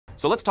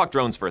So let's talk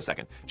drones for a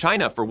second.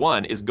 China, for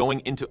one, is going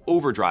into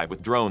overdrive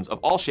with drones of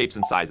all shapes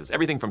and sizes,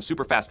 everything from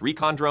super fast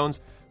recon drones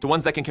to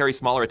ones that can carry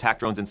smaller attack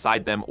drones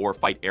inside them or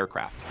fight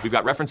aircraft. We've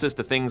got references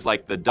to things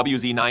like the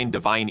WZ-9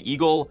 Divine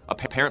Eagle,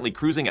 apparently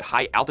cruising at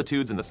high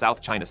altitudes in the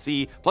South China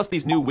Sea, plus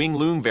these new Wing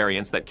Loong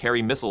variants that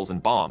carry missiles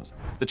and bombs.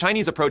 The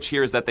Chinese approach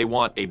here is that they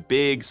want a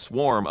big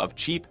swarm of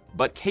cheap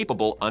but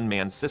capable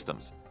unmanned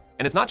systems.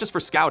 And it's not just for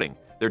scouting.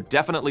 They're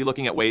definitely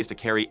looking at ways to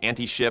carry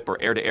anti-ship or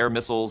air-to-air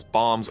missiles,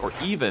 bombs, or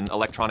even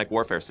electronic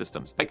warfare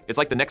systems. It's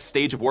like the next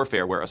stage of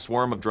warfare where a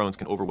swarm of drones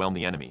can overwhelm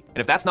the enemy. And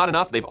if that's not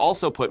enough, they've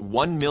also put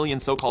 1 million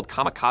so-called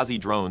kamikaze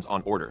drones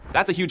on order.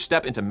 That's a huge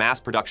step into mass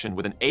production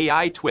with an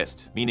AI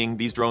twist, meaning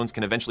these drones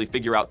can eventually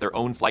figure out their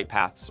own flight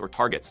paths or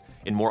targets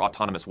in more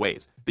autonomous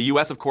ways. The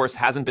US, of course,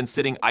 hasn't been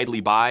sitting idly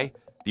by.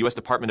 The US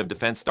Department of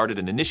Defense started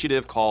an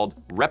initiative called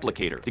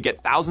Replicator to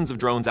get thousands of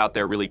drones out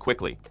there really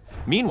quickly.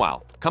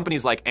 Meanwhile,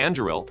 companies like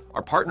Anduril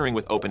are partnering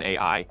with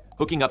OpenAI,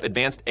 hooking up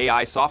advanced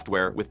AI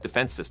software with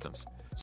defense systems.